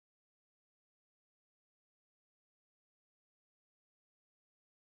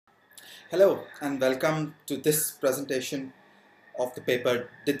Hello and welcome to this presentation of the paper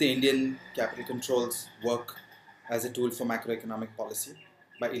Did the Indian Capital Controls Work as a Tool for Macroeconomic Policy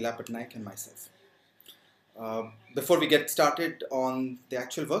by Ila Patnaik and myself. Before we get started on the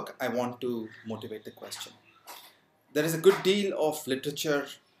actual work, I want to motivate the question. There is a good deal of literature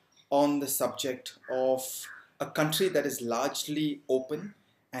on the subject of a country that is largely open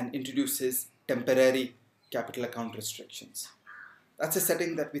and introduces temporary capital account restrictions. That's a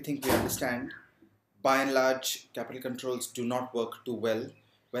setting that we think we understand. By and large, capital controls do not work too well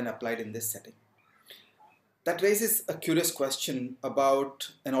when applied in this setting. That raises a curious question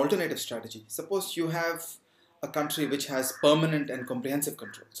about an alternative strategy. Suppose you have a country which has permanent and comprehensive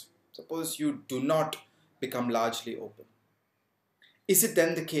controls. Suppose you do not become largely open. Is it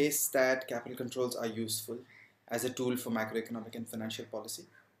then the case that capital controls are useful as a tool for macroeconomic and financial policy?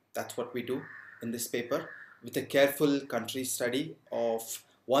 That's what we do in this paper with a careful country study of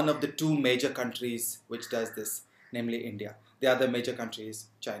one of the two major countries which does this, namely India. The other major country is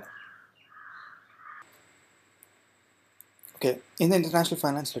China. Okay, in the international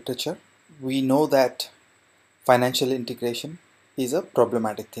finance literature, we know that financial integration is a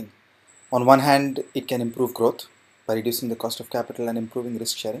problematic thing. On one hand, it can improve growth by reducing the cost of capital and improving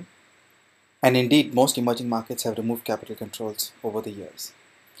risk sharing. And indeed, most emerging markets have removed capital controls over the years.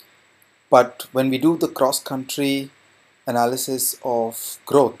 But when we do the cross-country analysis of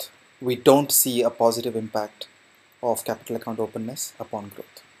growth, we don't see a positive impact of capital account openness upon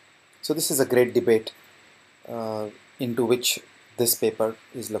growth. So this is a great debate into which this paper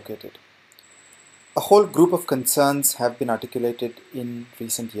is located. A whole group of concerns have been articulated in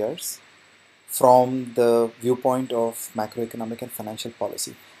recent years from the viewpoint of macroeconomic and financial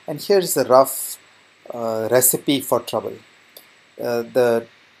policy. And here's a rough recipe for trouble. The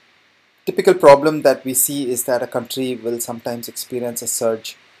typical problem that we see is that a country will sometimes experience a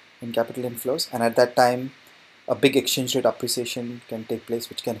surge in capital inflows, and at that time a big exchange rate appreciation can take place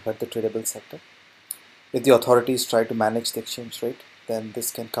which can hurt the tradable sector. If the authorities try to manage the exchange rate, then this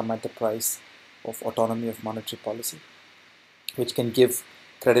can come at the price of autonomy of monetary policy, which can give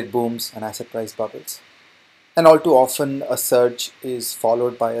credit booms and asset price bubbles. And all too often a surge is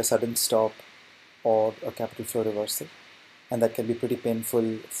followed by a sudden stop or a capital flow reversal, and that can be pretty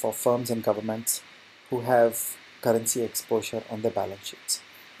painful for firms and governments who have currency exposure on their balance sheets.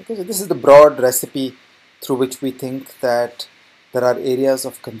 Okay, so this is the broad recipe through which we think that there are areas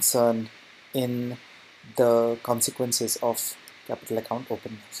of concern in the consequences of capital account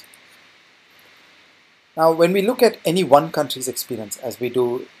openness. Now, when we look at any one country's experience, as we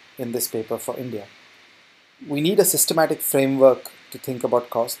do in this paper for India, we need a systematic framework to think about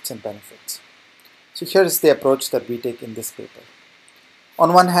costs and benefits. So here is the approach that we take in this paper.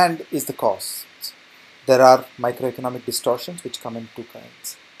 On one hand is the costs. There are microeconomic distortions which come in two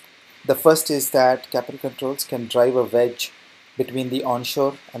kinds. The first is that capital controls can drive a wedge between the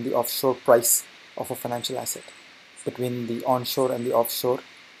onshore and the offshore price of a financial asset, between the onshore and the offshore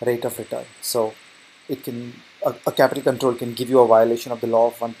rate of return. So a capital control can give you a violation of the law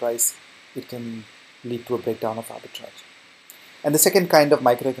of one price. It can lead to a breakdown of arbitrage. And the second kind of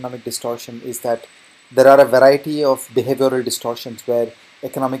microeconomic distortion is that there are a variety of behavioral distortions where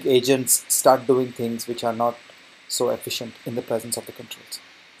economic agents start doing things which are not so efficient in the presence of the controls.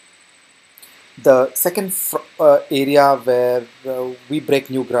 The second area where we break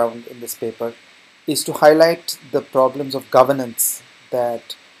new ground in this paper is to highlight the problems of governance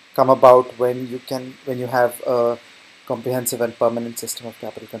that come about when you have a comprehensive and permanent system of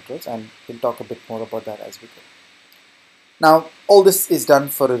capital controls, and we'll talk a bit more about that as we go. Now, all this is done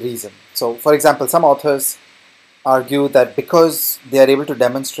for a reason. So, for example, some authors argue that because they are able to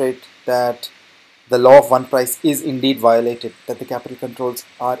demonstrate that the law of one price is indeed violated, that the capital controls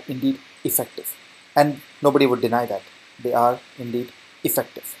are indeed effective. And nobody would deny that. They are indeed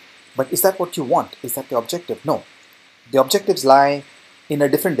effective. But is that what you want? Is that the objective? No. The objectives lie in a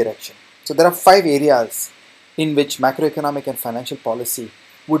different direction. So there are 5 areas in which macroeconomic and financial policy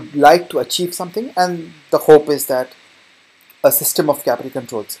would like to achieve something, and the hope is that a system of capital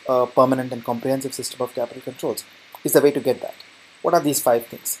controls, a permanent and comprehensive system of capital controls, is the way to get that. What are these 5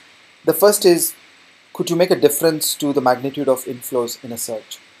 things? The first is, could you make a difference to the magnitude of inflows in a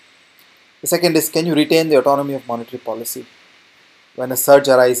surge? The second is, can you retain the autonomy of monetary policy? When a surge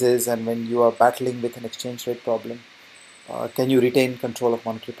arises and when you are battling with an exchange rate problem, can you retain control of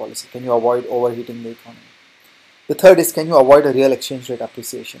monetary policy? Can you avoid overheating the economy? The third is, can you avoid a real exchange rate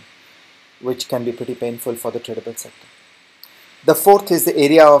appreciation, which can be pretty painful for the tradable sector? The fourth is the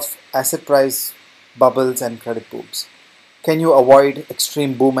area of asset price bubbles and credit booms. Can you avoid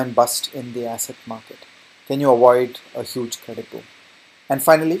extreme boom and bust in the asset market? Can you avoid a huge credit boom? And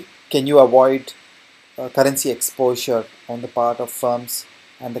finally, can you avoid currency exposure on the part of firms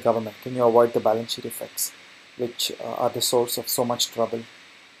and the government? Can you avoid the balance sheet effects, which are the source of so much trouble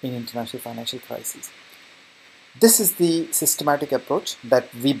in international financial crises? This is the systematic approach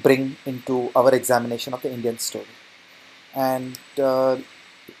that we bring into our examination of the Indian story. And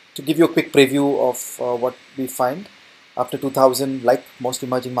to give you a quick preview of what we find, after 2000, like most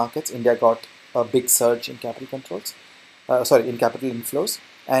emerging markets, India got a big surge in capital controls, in capital inflows,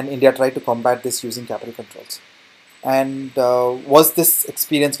 and India tried to combat this using capital controls. And was this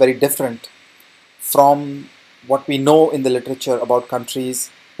experience very different from what we know in the literature about countries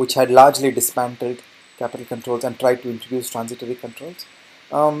which had largely dismantled capital controls and tried to introduce transitory controls?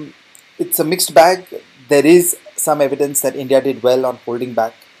 It's a mixed bag. There is some evidence that India did well on holding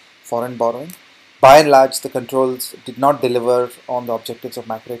back foreign borrowing. By and large, the controls did not deliver on the objectives of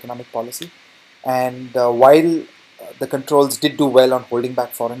macroeconomic policy. And while the controls did do well on holding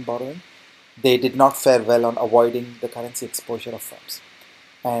back foreign borrowing, they did not fare well on avoiding the currency exposure of firms.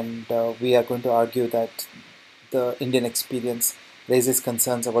 And we are going to argue that the Indian experience raises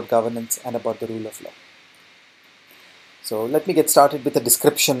concerns about governance and about the rule of law. So let me get started with a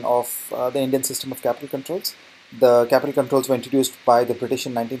description of the Indian system of capital controls. The capital controls were introduced by the British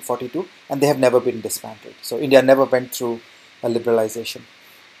in 1942 and they have never been dismantled. So India never went through a liberalization.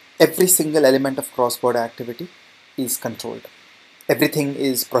 Every single element of cross-border activity is controlled. Everything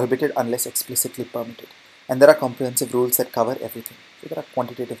is prohibited unless explicitly permitted. And there are comprehensive rules that cover everything. So there are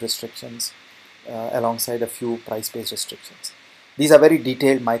quantitative restrictions alongside a few price-based restrictions. These are very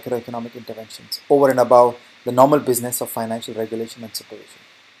detailed microeconomic interventions over and above the normal business of financial regulation and supervision.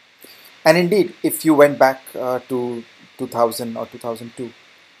 And indeed, if you went back to 2000 or 2002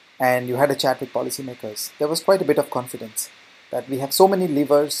 and you had a chat with policymakers, there was quite a bit of confidence that we have so many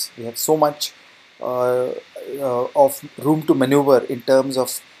levers, we have so much of room to maneuver in terms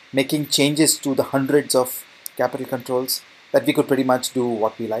of making changes to the hundreds of capital controls that we could pretty much do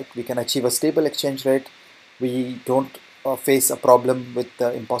what we like. We can achieve a stable exchange rate. We don't face a problem with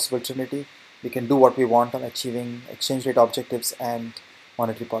the impossible trinity. We can do what we want on achieving exchange rate objectives and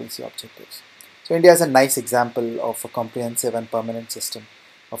monetary policy objectives. So India is a nice example of a comprehensive and permanent system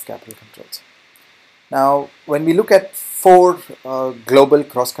of capital controls. Now, when we look at four global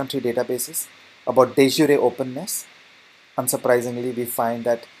cross-country databases about de jure openness, unsurprisingly, we find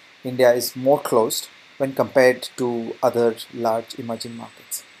that India is more closed when compared to other large emerging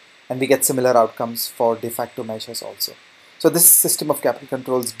markets. And we get similar outcomes for de facto measures also. So this system of capital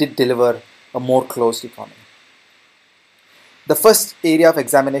controls did deliver a more closed economy. The first area of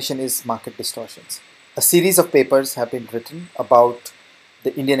examination is market distortions. A series of papers have been written about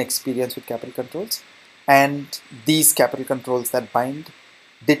the Indian experience with capital controls, and these capital controls that bind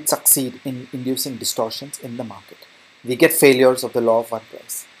did succeed in inducing distortions in the market. We get failures of the law of one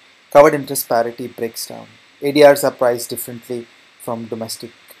price. Covered interest parity breaks down. ADRs are priced differently from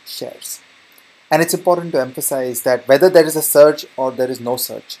domestic shares. And it's important to emphasize that whether there is a surge or there is no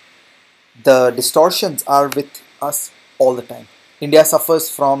surge, the distortions are with us all the time. India suffers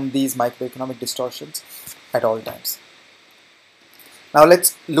from these microeconomic distortions at all times. Now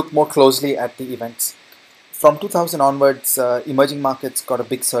let's look more closely at the events. From 2000 onwards, emerging markets got a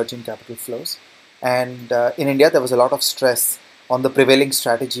big surge in capital flows. And in India, there was a lot of stress on the prevailing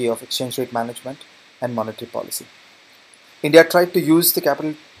strategy of exchange rate management and monetary policy. India tried to use the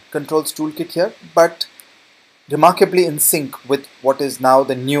capital controls toolkit here, but remarkably in sync with what is now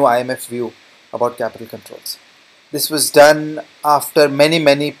the new IMF view about capital controls. This was done after many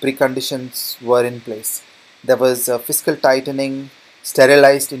preconditions were in place. There was fiscal tightening,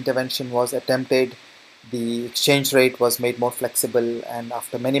 sterilized intervention was attempted, the exchange rate was made more flexible, and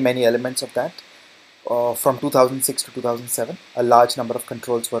after many elements of that, from 2006 to 2007, a large number of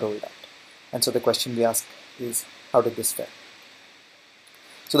controls were rolled out. And so the question we ask is, how did this fare?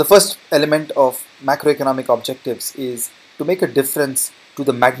 So the first element of macroeconomic objectives is to make a difference to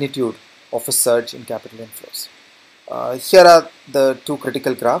the magnitude of a surge in capital inflows. Here are the two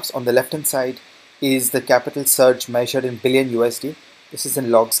critical graphs. On the left hand side is the capital surge measured in billion USD. This is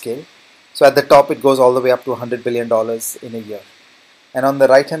in log scale. So at the top it goes all the way up to $100 billion in a year. And on the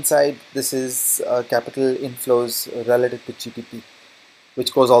right hand side, this is capital inflows relative to GDP,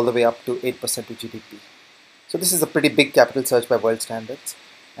 which goes all the way up to 8% to GDP. So this is a pretty big capital surge by world standards.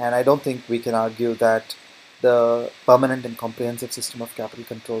 And I don't think we can argue that the permanent and comprehensive system of capital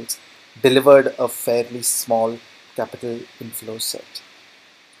controls delivered a fairly small capital inflow surge.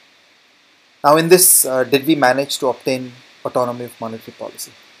 Now in this, did we manage to obtain autonomy of monetary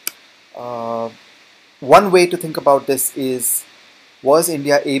policy? One way to think about this is, was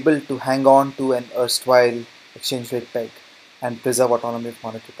India able to hang on to an erstwhile exchange rate peg? and preserve autonomy of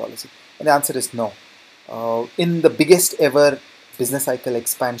monetary policy? And the answer is no. In the biggest ever business cycle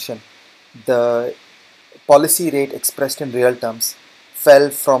expansion, the policy rate expressed in real terms fell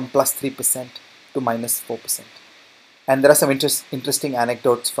from plus 3% to minus 4%. And there are some interesting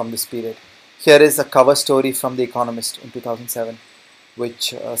anecdotes from this period. Here is a cover story from The Economist in 2007,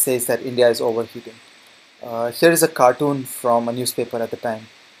 which says that India is overheating. Here is a cartoon from a newspaper at the time,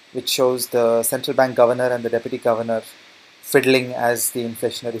 which shows the central bank governor and the deputy governor fiddling as the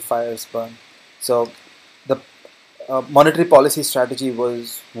inflationary fires burn. So the monetary policy strategy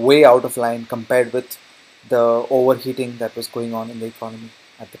was way out of line compared with the overheating that was going on in the economy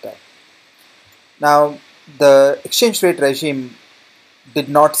at the time. Now, the exchange rate regime did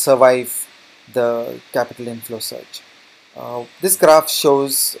not survive the capital inflow surge. This graph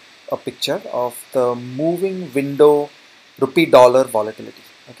shows a picture of the moving window rupee dollar volatility.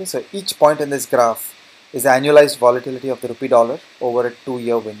 Okay, so each point in this graph is the annualized volatility of the rupee dollar over a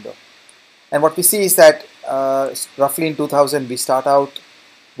 2-year window. And what we see is that roughly in 2000 we start out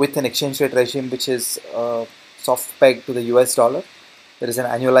with an exchange rate regime which is soft pegged to the US dollar. There is an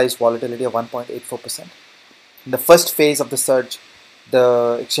annualized volatility of 1.84%. In the first phase of the surge,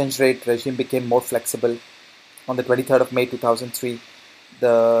 the exchange rate regime became more flexible. On the 23rd of May 2003,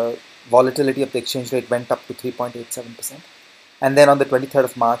 the volatility of the exchange rate went up to 3.87%. And then on the 23rd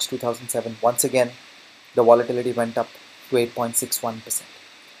of March 2007, once again, the volatility went up to 8.61%.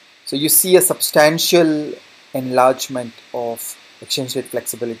 So you see a substantial enlargement of exchange rate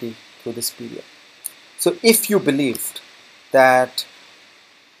flexibility through this period. So if you believed that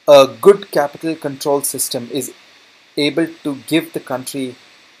a good capital control system is able to give the country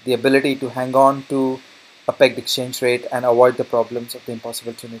the ability to hang on to a pegged exchange rate and avoid the problems of the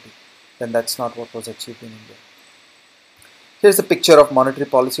impossible trinity, then that's not what was achieved in India. Here's a picture of monetary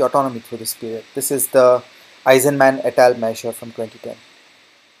policy autonomy through this period. This is the Eisenman et al. Measure from 2010.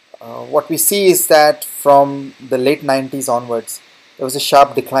 What we see is that from the late 90s onwards, there was a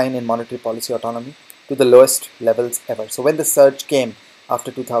sharp decline in monetary policy autonomy to the lowest levels ever. So when the surge came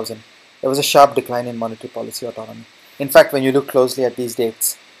after 2000, there was a sharp decline in monetary policy autonomy. In fact, when you look closely at these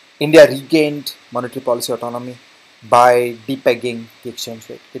dates, India regained monetary policy autonomy by depegging the exchange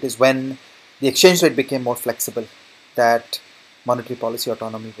rate. It is when the exchange rate became more flexible that monetary policy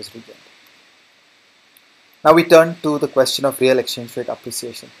autonomy was regained. Now we turn to the question of real exchange rate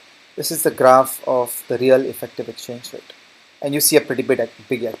appreciation. This is the graph of the real effective exchange rate. And you see a pretty big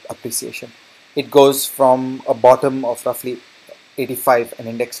appreciation. It goes from a bottom of roughly 85, an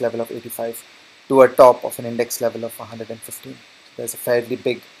index level of 85, to a top of an index level of 115. So there's a fairly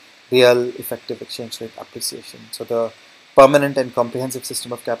big real effective exchange rate appreciation. So the permanent and comprehensive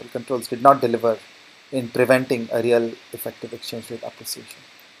system of capital controls did not deliver in preventing a real effective exchange rate appreciation.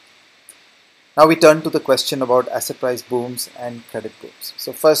 Now we turn to the question about asset price booms and credit booms.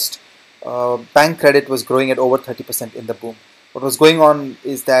 So first, bank credit was growing at over 30% in the boom. What was going on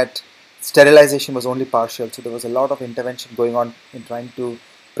is that sterilization was only partial, so there was a lot of intervention going on in trying to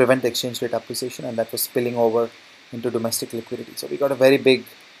prevent the exchange rate appreciation, and that was spilling over into domestic liquidity. So we got a very big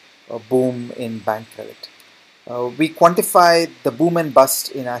boom in bank credit. We quantify the boom and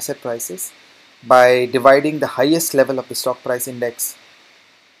bust in asset prices by dividing the highest level of the stock price index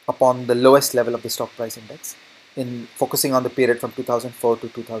upon the lowest level of the stock price index, in focusing on the period from 2004 to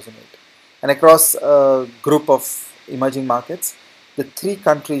 2008. And across a group of emerging markets, the 3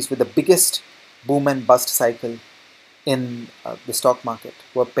 countries with the biggest boom and bust cycle in the stock market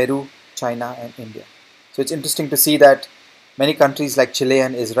were Peru, China, and India. So it's interesting to see that many countries like Chile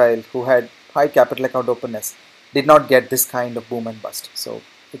and Israel, who had high capital account openness, did not get this kind of boom and bust. So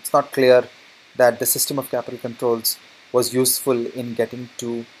it's not clear that the system of capital controls was useful in getting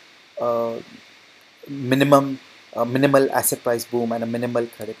to minimal asset price boom and a minimal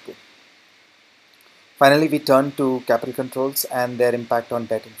credit boom. Finally, we turn to capital controls and their impact on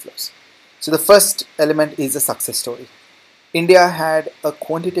debt inflows. So the first element is a success story. India had a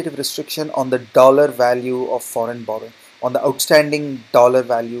quantitative restriction on the dollar value of foreign borrowing, on the outstanding dollar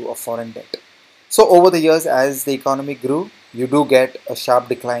value of foreign debt. So over the years, as the economy grew, you do get a sharp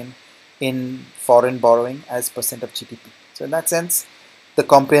decline in foreign borrowing as percent of GDP. So in that sense, the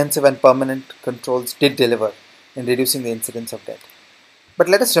comprehensive and permanent controls did deliver in reducing the incidence of debt. But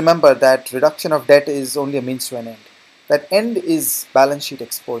let us remember that reduction of debt is only a means to an end. That end is balance sheet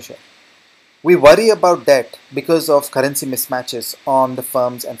exposure. We worry about debt because of currency mismatches on the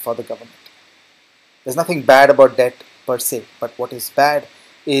firms and for the government. There's nothing bad about debt per se, but what is bad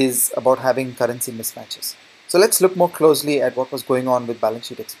is about having currency mismatches. So let's look more closely at what was going on with balance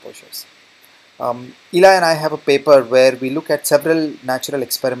sheet exposures. Eli and I have a paper where we look at several natural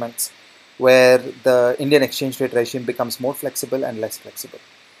experiments where the Indian exchange rate regime becomes more flexible and less flexible.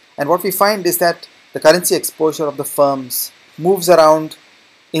 And what we find is that the currency exposure of the firms moves around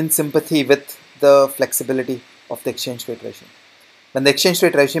in sympathy with the flexibility of the exchange rate regime. When the exchange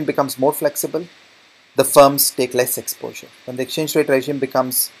rate regime becomes more flexible, the firms take less exposure. When the exchange rate regime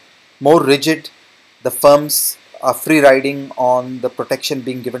becomes more rigid, the firms are free riding on the protection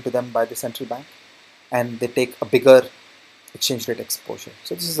being given to them by the central bank, and they take a bigger exchange rate exposure.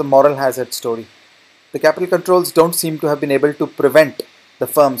 So this is a moral hazard story. The capital controls don't seem to have been able to prevent the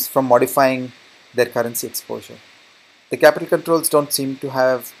firms from modifying their currency exposure. The capital controls don't seem to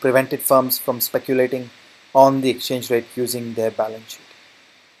have prevented firms from speculating on the exchange rate using their balance sheet.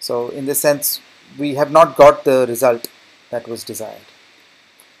 So in this sense, we have not got the result that was desired.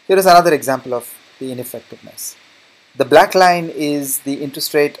 Here is another example of the ineffectiveness. The black line is the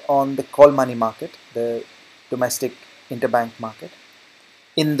interest rate on the call money market, the domestic interbank market,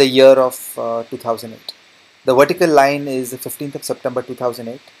 in the year of 2008. The vertical line is the 15th of September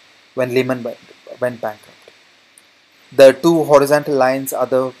 2008, when Lehman went bankrupt. The two horizontal lines are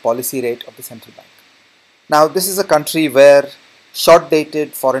the policy rate of the central bank. Now, this is a country where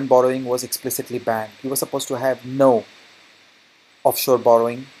short-dated foreign borrowing was explicitly banned. You were supposed to have no offshore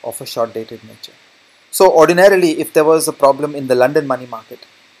borrowing of a short-dated nature. So ordinarily, if there was a problem in the London money market,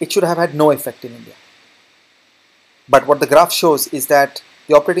 it should have had no effect in India. But what the graph shows is that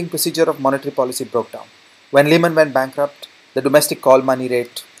the operating procedure of monetary policy broke down. When Lehman went bankrupt, the domestic call money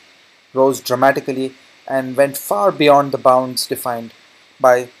rate rose dramatically and went far beyond the bounds defined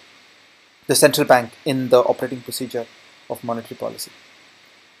by the central bank in the operating procedure of monetary policy.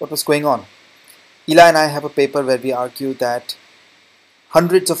 What was going on? Eli and I have a paper where we argue that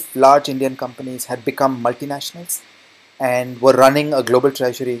hundreds of large Indian companies had become multinationals and were running a global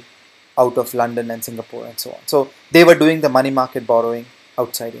treasury out of London and Singapore and so on. So they were doing the money market borrowing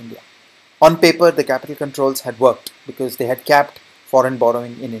outside India. On paper, the capital controls had worked because they had capped foreign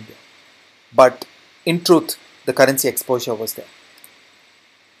borrowing in India. But in truth, the currency exposure was there.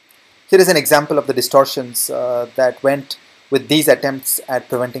 Here is an example of the distortions that went with these attempts at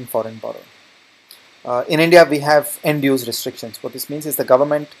preventing foreign borrowing. In India, we have end-use restrictions. What this means is the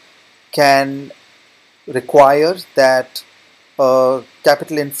government can require that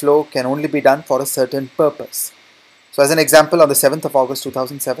capital inflow can only be done for a certain purpose. So as an example, on the 7th of August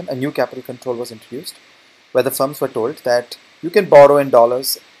 2007, a new capital control was introduced where the firms were told that you can borrow in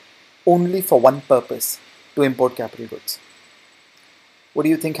dollars only for one purpose, to import capital goods. What do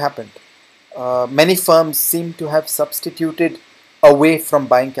you think happened? Many firms seem to have substituted away from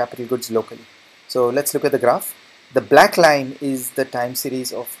buying capital goods locally. So let's look at the graph. The black line is the time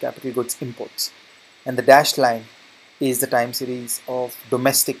series of capital goods imports, and the dashed line is the time series of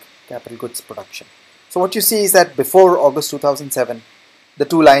domestic capital goods production. So what you see is that before August 2007, the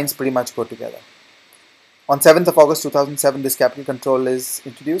two lines pretty much go together. On 7th of August 2007, this capital control is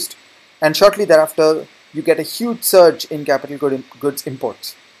introduced, and shortly thereafter, you get a huge surge in capital goods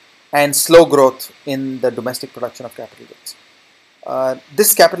imports and slow growth in the domestic production of capital goods.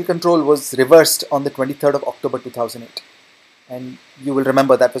 This capital control was reversed on the 23rd of October 2008, and you will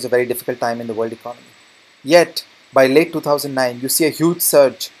remember that was a very difficult time in the world economy. Yet, by late 2009, you see a huge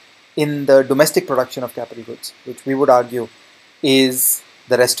surge in the domestic production of capital goods, which we would argue is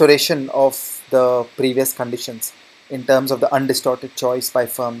the restoration of the previous conditions in terms of the undistorted choice by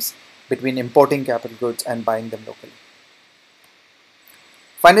firms between importing capital goods and buying them locally.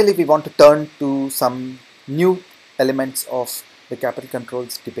 Finally, we want to turn to some new elements of the capital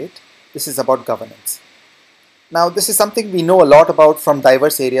controls debate. This is about governance. Now, this is something we know a lot about from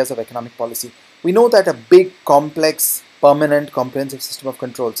diverse areas of economic policy. We know that a big, complex, permanent, comprehensive system of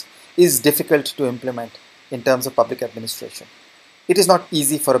controls is difficult to implement in terms of public administration. It is not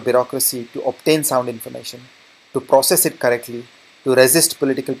easy for a bureaucracy to obtain sound information, to process it correctly, to resist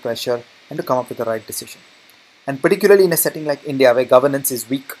political pressure, and to come up with the right decision. And particularly in a setting like India, where governance is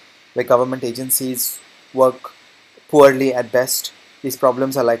weak, where government agencies work poorly at best, these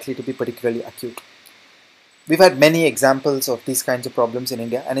problems are likely to be particularly acute. We've had many examples of these kinds of problems in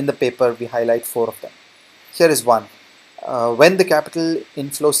India, and in the paper we highlight 4 of them. Here is one. When the capital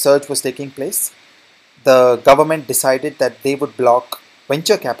inflow surge was taking place, the government decided that they would block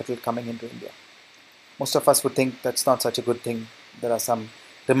venture capital coming into India. Most of us would think that's not such a good thing. There are some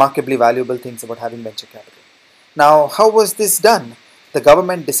remarkably valuable things about having venture capital. Now, how was this done? The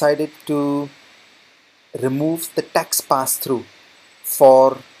government decided to remove the tax pass-through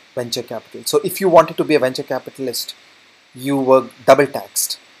for venture capital. So if you wanted to be a venture capitalist, you were double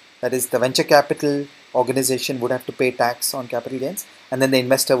taxed. That is, the venture capital organization would have to pay tax on capital gains, and then the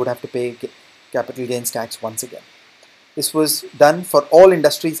investor would have to pay capital gains tax once again. This was done for all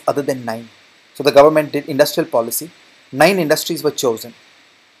industries other than 9. So the government did industrial policy. 9 industries were chosen.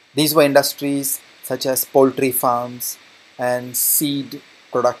 These were industries such as poultry farms and seed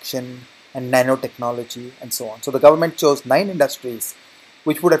production and nanotechnology and so on. So the government chose 9 industries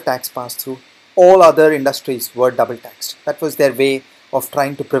which would have tax passed through. All other industries were double taxed. That was their way of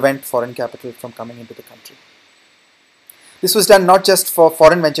trying to prevent foreign capital from coming into the country. This was done not just for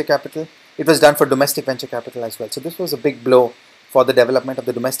foreign venture capital, it was done for domestic venture capital as well. So this was a big blow for the development of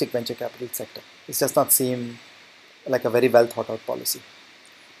the domestic venture capital sector. This does not seem like a very well thought out policy.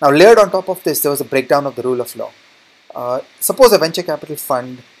 Now, layered on top of this, there was a breakdown of the rule of law. Suppose a venture capital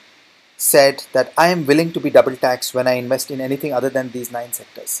fund said that I am willing to be double taxed when I invest in anything other than these 9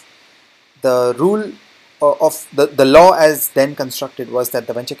 sectors. The rule of the law as then constructed was that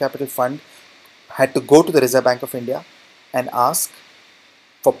the venture capital fund had to go to the Reserve Bank of India and ask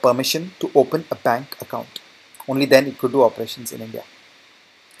for permission to open a bank account. Only then it could do operations in India.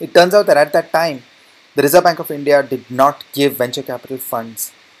 It turns out that at that time, the Reserve Bank of India did not give venture capital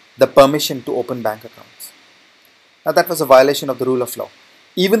funds the permission to open bank accounts. Now that was a violation of the rule of law.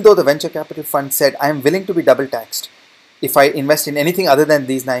 Even though the venture capital fund said, I am willing to be double taxed if I invest in anything other than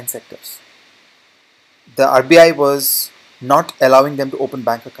these 9 sectors, the RBI was not allowing them to open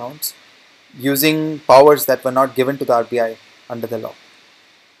bank accounts using powers that were not given to the RBI under the law.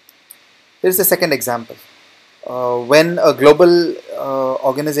 Here is the second example. When a global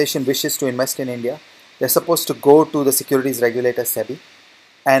organization wishes to invest in India, they're supposed to go to the securities regulator SEBI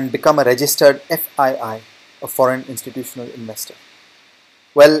and become a registered FII, a foreign institutional investor.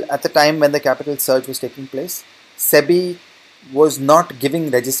 Well, at the time when the capital surge was taking place, SEBI was not giving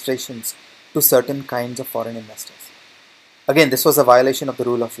registrations to certain kinds of foreign investors. Again, this was a violation of the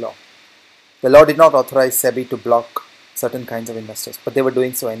rule of law. The law did not authorize SEBI to block certain kinds of investors, but they were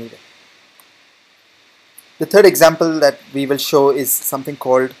doing so anyway. The third example that we will show is something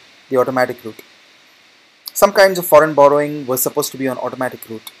called the automatic route. Some kinds of foreign borrowing was supposed to be on automatic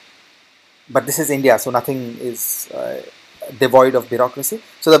route, but this is India, so nothing is devoid of bureaucracy.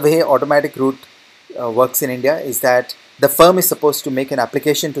 So the way automatic route works in India is that the firm is supposed to make an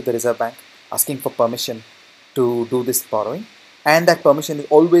application to the Reserve Bank asking for permission to do this borrowing, and that permission is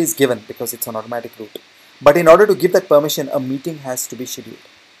always given because it's on automatic route. But in order to give that permission, a meeting has to be scheduled.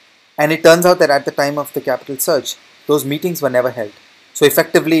 And it turns out that at the time of the capital surge, those meetings were never held. So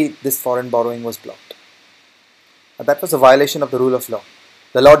effectively, this foreign borrowing was blocked. That was a violation of the rule of law.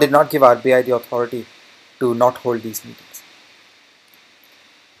 The law did not give RBI the authority to not hold these meetings.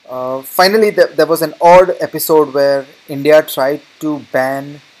 Finally, there was an odd episode where India tried to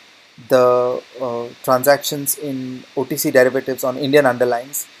ban the transactions in OTC derivatives on Indian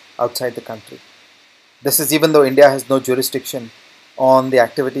underlyings outside the country. This is even though India has no jurisdiction on the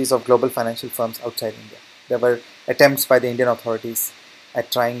activities of global financial firms outside India. There were attempts by the Indian authorities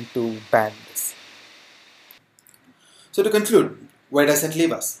at trying to ban this. So to conclude, where does it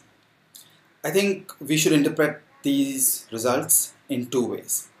leave us? I think we should interpret these results in 2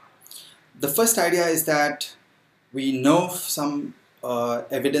 ways. The first idea is that we know some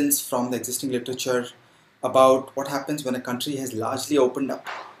evidence from the existing literature about what happens when a country has largely opened up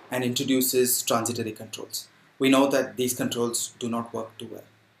and introduces transitory controls. We know that these controls do not work too well.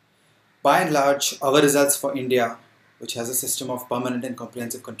 By and large, our results for India, which has a system of permanent and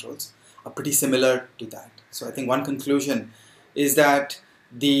comprehensive controls, are pretty similar to that. So I think one conclusion is that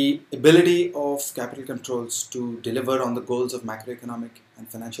the ability of capital controls to deliver on the goals of macroeconomic and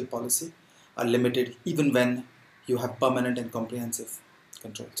financial policy are limited even when you have permanent and comprehensive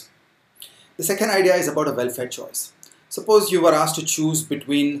controls. The second idea is about a welfare choice. Suppose you were asked to choose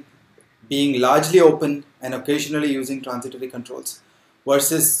between being largely open and occasionally using transitory controls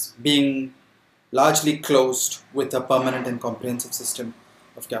versus being largely closed with a permanent and comprehensive system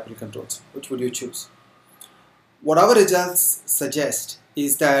of capital controls. Which would you choose? What our results suggest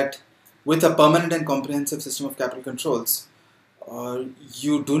is that with a permanent and comprehensive system of capital controls,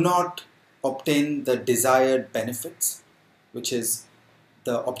 you do not obtain the desired benefits, which is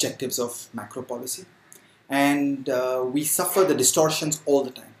the objectives of macro policy, and we suffer the distortions all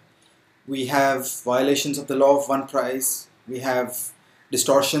the time. We have violations of the law of one price, we have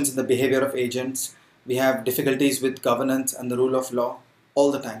distortions in the behavior of agents, we have difficulties with governance and the rule of law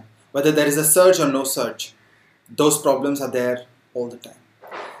all the time. Whether there is a surge or no surge, those problems are there all the time.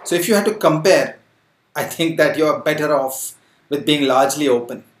 So if you had to compare, I think that you're better off with being largely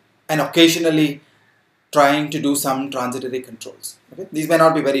open and occasionally trying to do some transitory controls. Okay? These may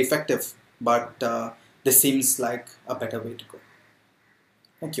not be very effective, but this seems like a better way to go.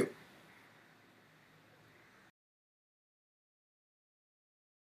 Thank you.